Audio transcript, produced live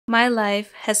My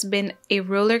life has been a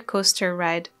roller coaster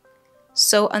ride,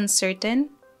 so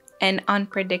uncertain and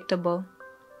unpredictable.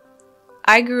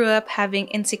 I grew up having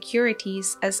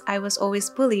insecurities as I was always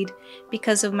bullied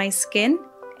because of my skin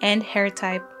and hair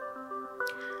type.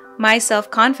 My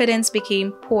self-confidence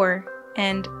became poor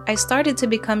and I started to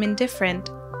become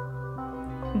indifferent.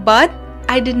 But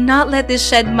I did not let this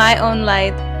shed my own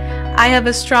light. I have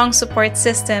a strong support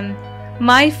system.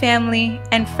 My family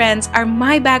and friends are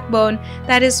my backbone.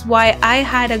 That is why I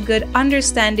had a good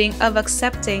understanding of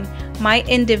accepting my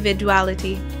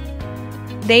individuality.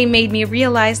 They made me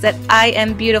realize that I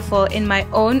am beautiful in my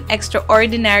own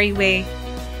extraordinary way.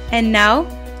 And now,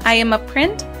 I am a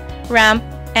print, ramp,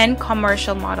 and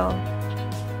commercial model.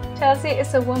 Chelsea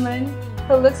is a woman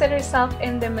who looks at herself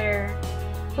in the mirror,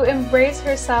 who embraces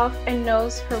herself and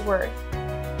knows her worth.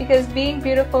 Because being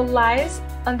beautiful lies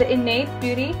on the innate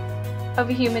beauty of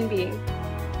a human being.